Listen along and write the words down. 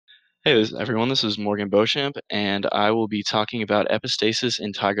Hey, everyone, this is Morgan Beauchamp, and I will be talking about epistasis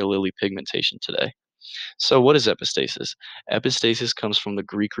in tiger lily pigmentation today. So, what is epistasis? Epistasis comes from the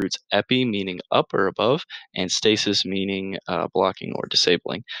Greek roots epi, meaning up or above, and stasis, meaning blocking or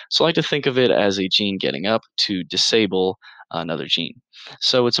disabling. So, I like to think of it as a gene getting up to disable another gene.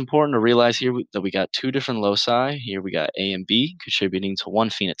 So, it's important to realize here that we got two different loci. Here we got A and B contributing to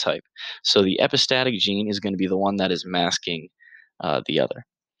one phenotype. So, the epistatic gene is going to be the one that is masking the other.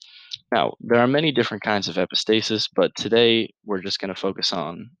 Now, there are many different kinds of epistasis, but today we're just going to focus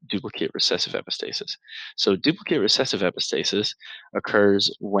on duplicate recessive epistasis. So, duplicate recessive epistasis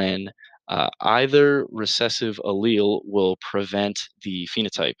occurs when either recessive allele will prevent the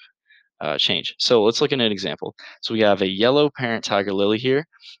phenotype change. So, let's look at an example. So, we have a yellow parent tiger lily here,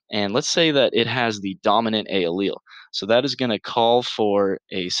 and let's say that it has the dominant A allele. So, that is going to call for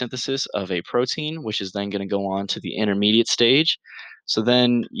a synthesis of a protein, which is then going to go on to the intermediate stage. So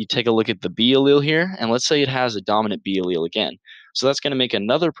then you take a look at the B allele here, and let's say it has a dominant B allele again. So that's going to make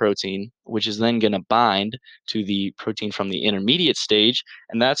another protein, which is then going to bind to the protein from the intermediate stage,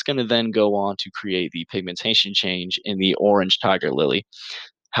 and that's going to then go on to create the pigmentation change in the orange tiger lily.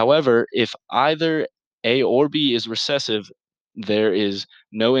 However, if either A or B is recessive, there is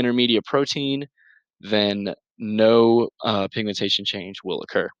no intermediate protein, then no pigmentation change will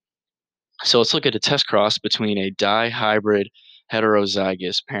occur. So let's look at a test cross between a dihybrid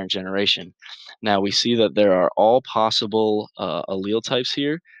heterozygous parent generation. Now we see that there are all possible allele types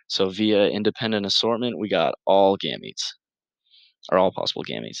here. So via independent assortment, we got all gametes, or all possible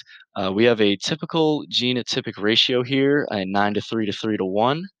gametes. We have a typical genotypic ratio here, a 9 to 3 to 3 to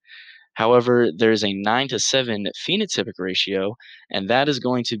 1. However, there's a 9 to 7 phenotypic ratio, and that is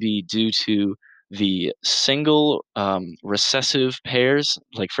going to be due to the single recessive pairs,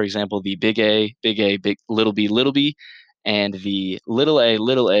 like for example, the big A, little b, and the little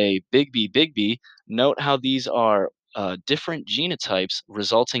a, big B. Note how these are different genotypes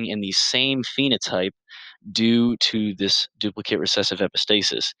resulting in the same phenotype due to this duplicate recessive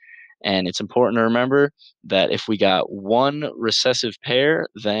epistasis. And it's important to remember that if we got one recessive pair,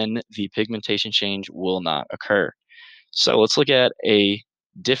 then the pigmentation change will not occur. So let's look at a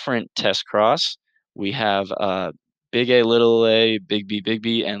different test cross. We have big A, big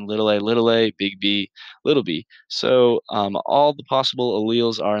B, and little a, big B, little b. So all the possible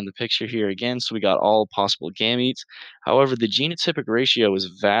alleles are in the picture here again. So we got all possible gametes. However, the genotypic ratio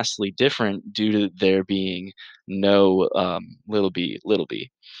is vastly different due to there being no little b.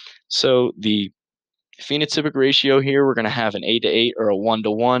 So the phenotypic ratio here, we're going to have an 8 to 8 or a 1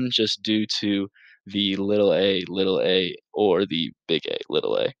 to 1 just due to the little a, or the big A,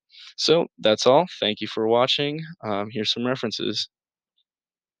 little a. So that's all. Thank you for watching. Here's some references.